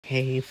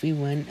Hey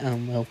everyone,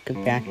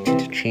 welcome back to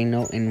the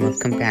channel and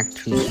welcome back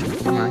to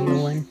Super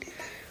Mario 1.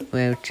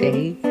 Well,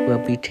 today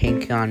we'll be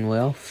taking on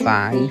World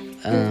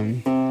 5.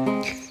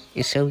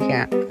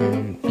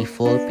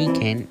 Before we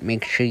begin,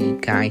 make sure you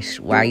guys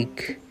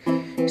like,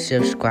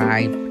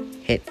 subscribe,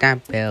 hit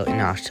that bell,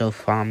 and also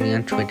follow me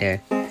on Twitter.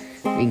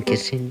 Link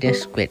is in the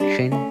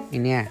description,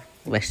 and yeah,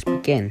 let's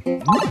begin.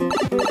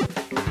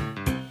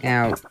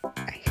 Now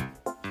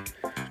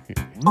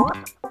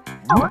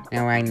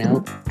I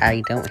know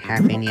I don't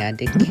have any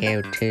other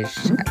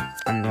characters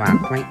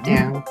unlocked right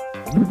now,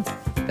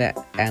 but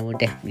I will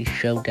definitely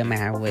show them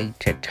at a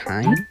later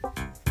time.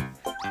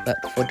 But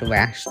for the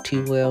last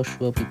two worlds,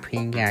 we'll be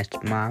playing as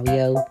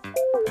Mario,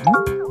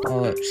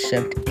 or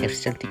if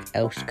something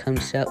else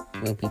comes up,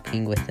 we'll be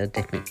playing with a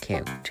different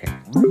character.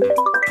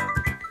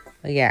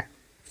 But yeah,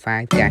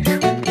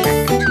 5-1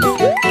 back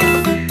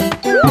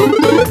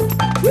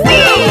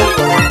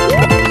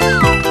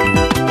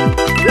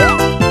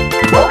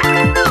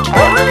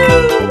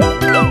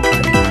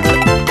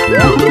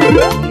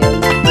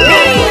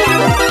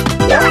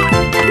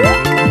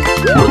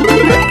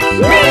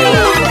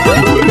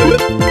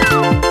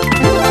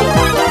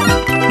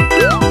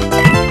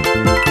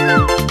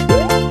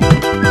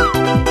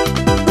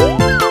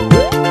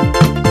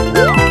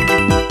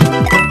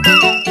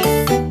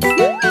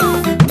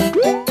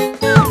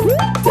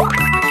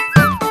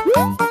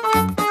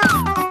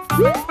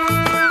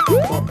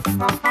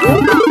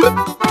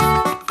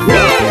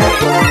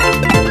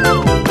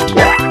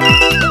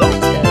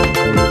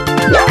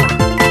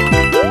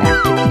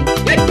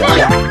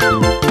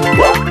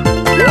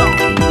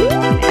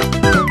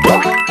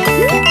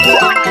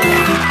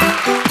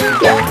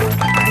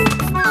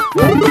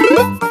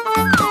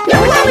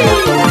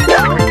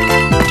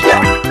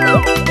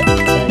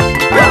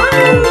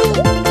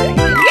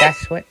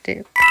what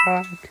they're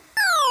called.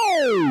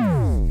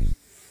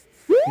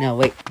 No,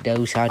 wait,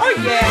 those are the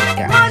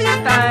guys.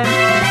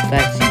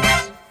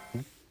 Fuzzies.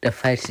 The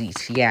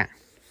fuzzies, yeah.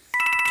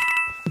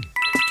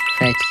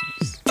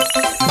 Fuzzies.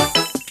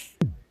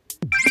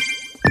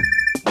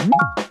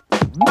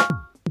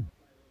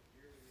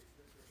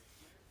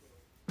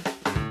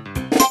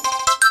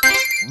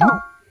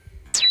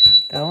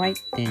 Alright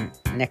then,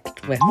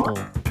 next level.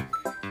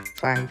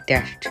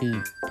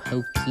 5-2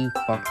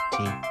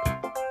 Pokebolting.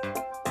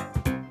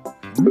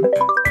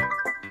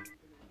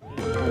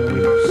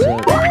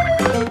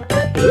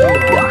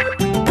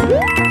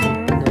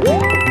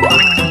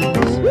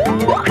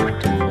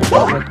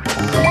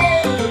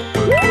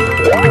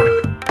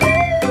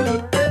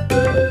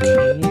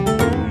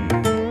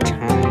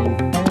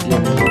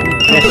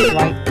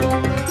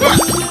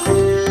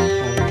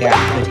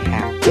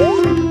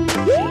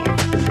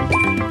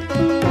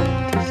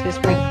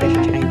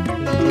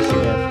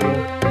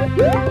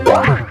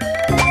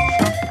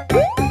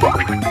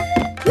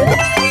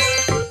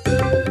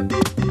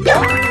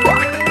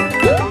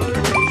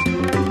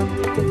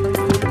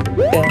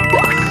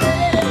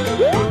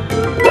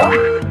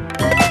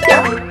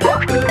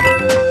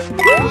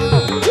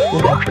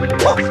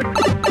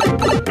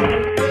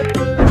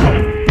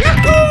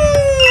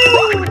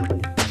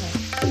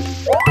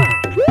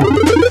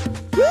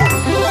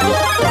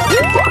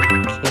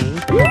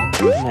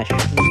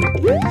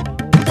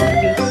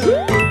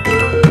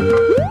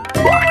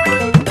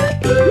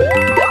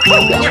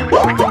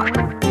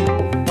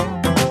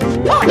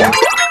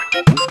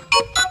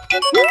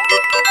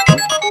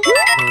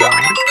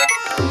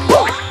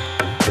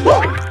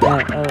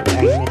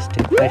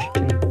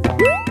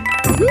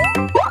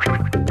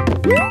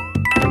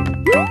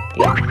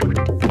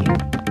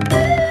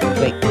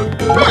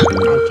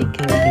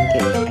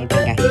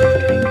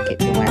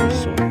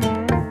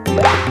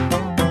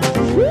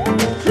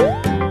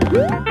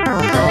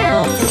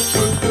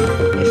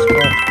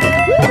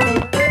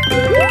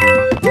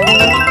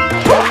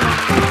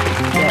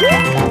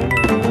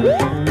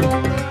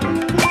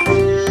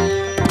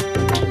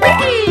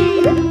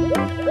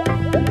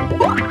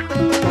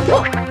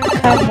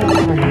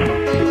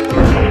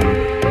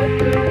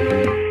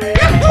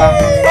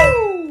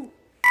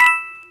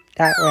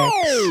 That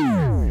works.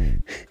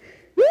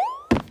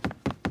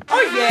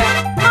 Oh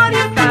yeah,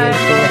 Mario time!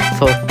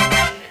 Beautiful.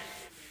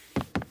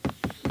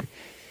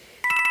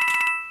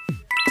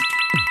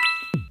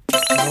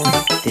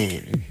 Oh,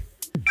 then.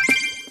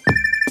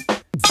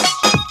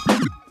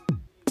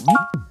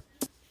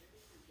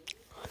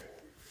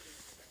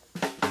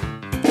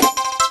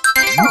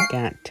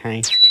 Got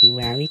time for 2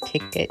 rally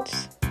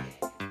tickets.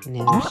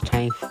 Now it's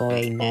time for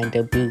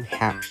another Blue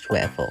House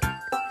level.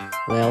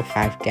 Well,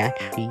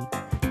 5-3.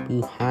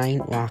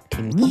 Behind Lock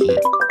and Key.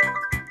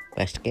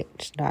 Let's get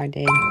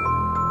started.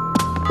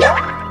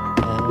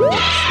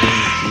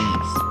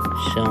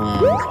 So,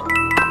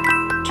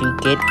 to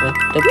get with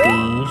the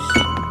blues,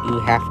 you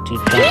have to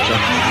jump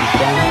the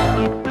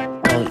down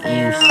or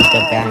use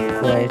the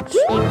backwards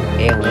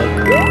arrow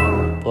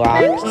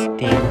blocks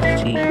then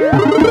to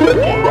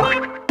down.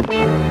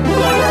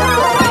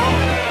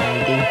 I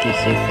think this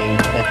is a very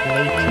tough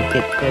way to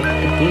get with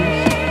the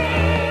blues.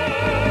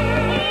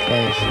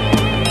 Because,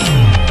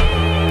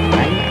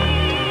 why not?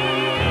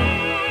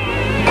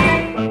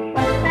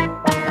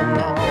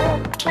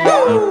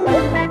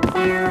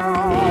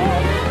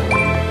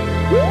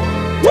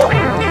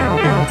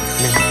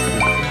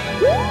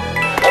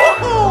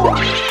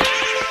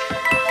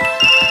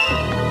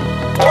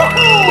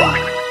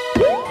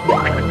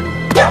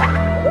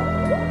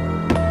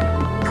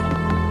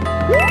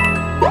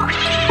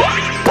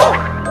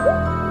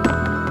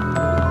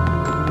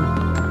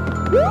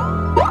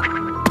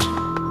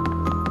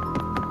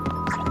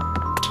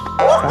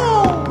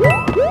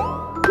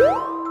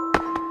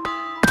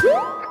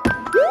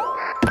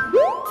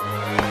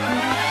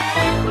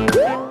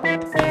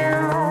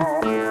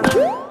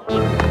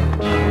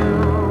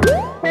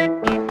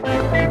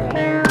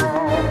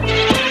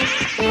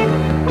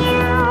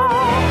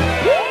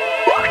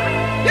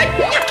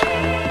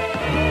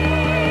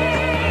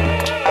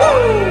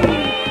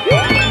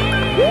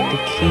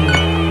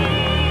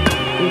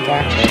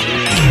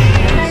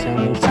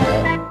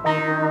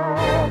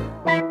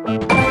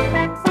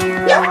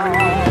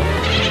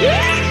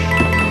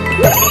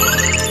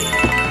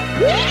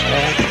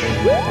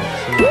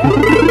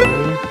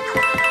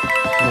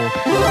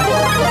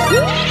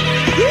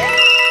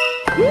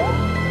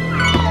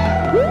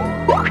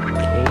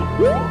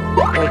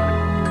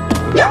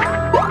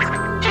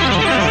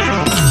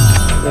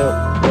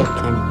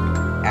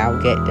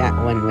 I'll get that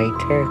one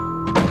later.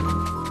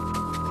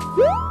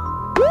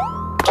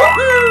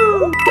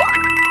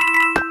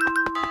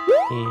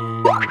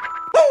 And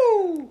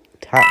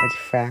Todd's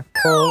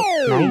Frapple.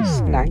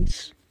 Nice,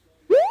 nice.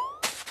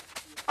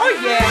 Oh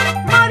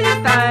yeah, Mario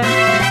time!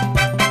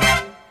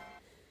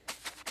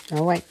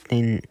 Alright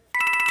then.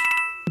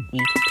 We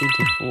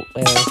completed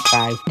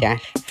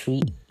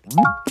 5-3.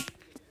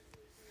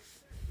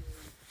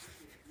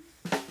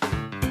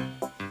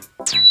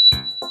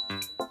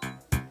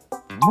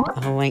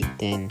 Alright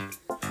then.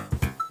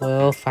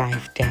 World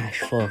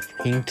 5-4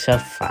 Rings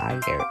of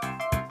Fire.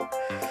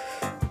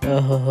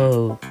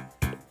 Oh,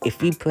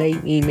 if you play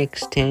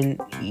Remix 10,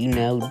 you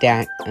know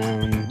that,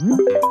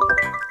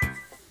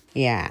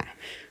 yeah.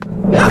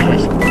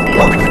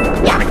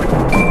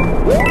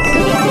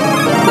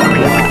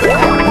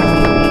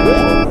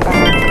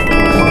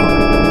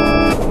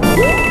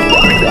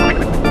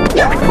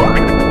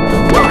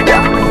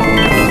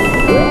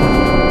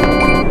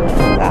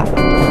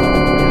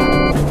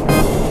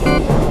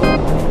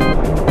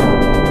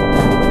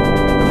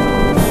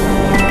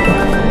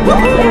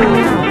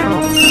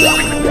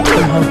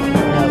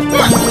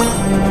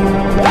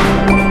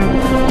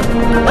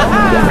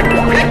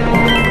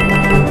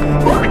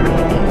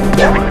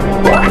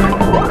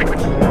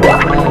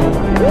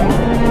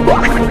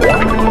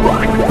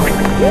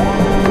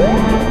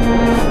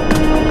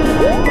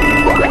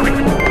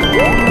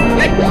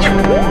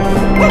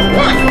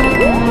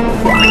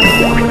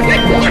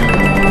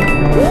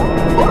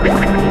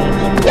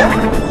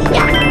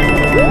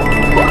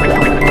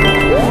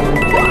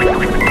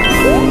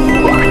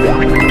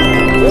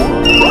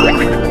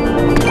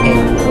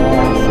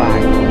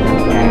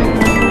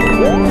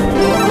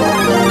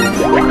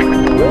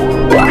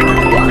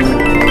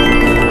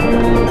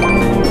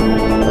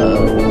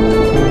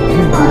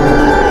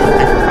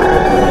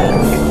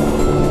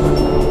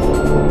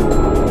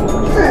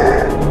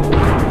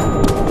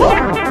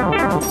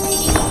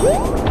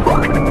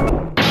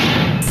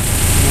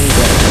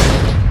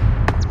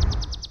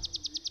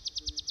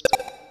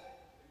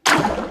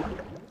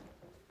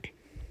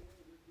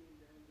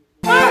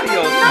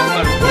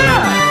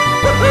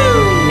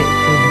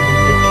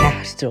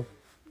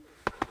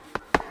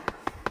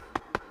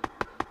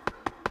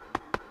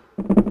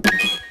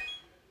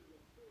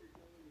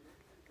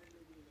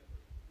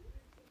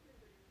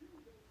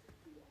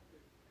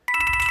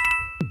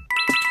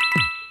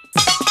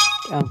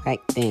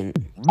 Alright then.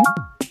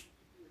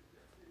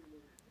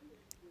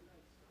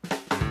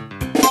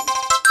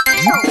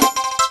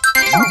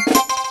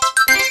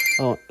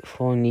 Oh,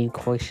 4 new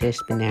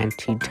courses been added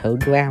to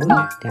Toad Rally.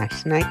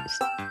 That's nice.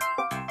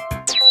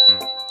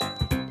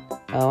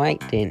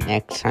 Alright then,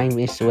 next time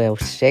is level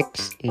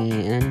 6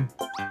 and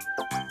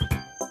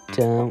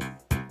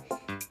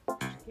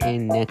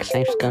next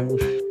time's gonna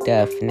be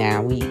the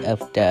finale of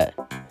the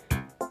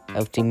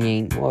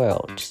main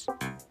worlds.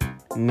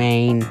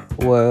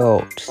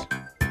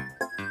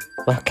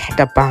 Look at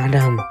the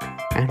bottom.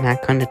 I'm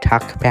not gonna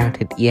talk about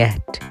it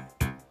yet.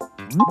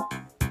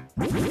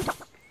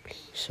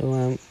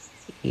 So,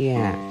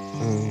 yeah,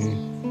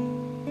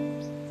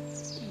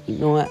 you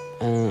know what,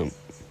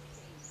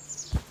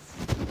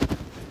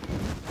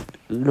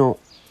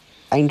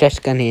 I'm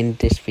just gonna end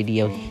this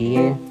video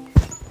here.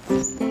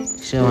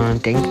 So,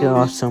 thank you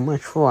all so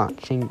much for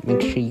watching.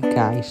 Make sure you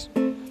guys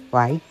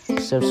like,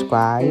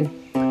 subscribe,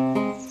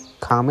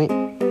 comment,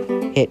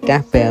 hit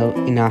that bell,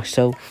 and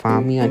also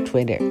follow me on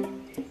Twitter.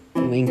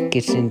 Link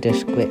is in the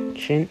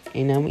description.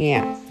 And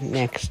yeah,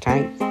 next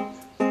time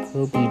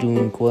we'll be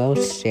doing World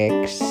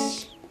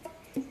 6.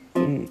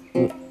 And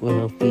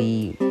we'll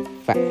be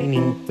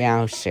fighting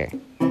Bowser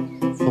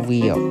for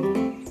real.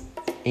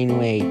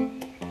 Anyway,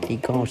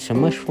 thank you all so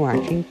much for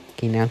watching,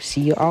 and I'll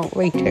see you all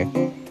later.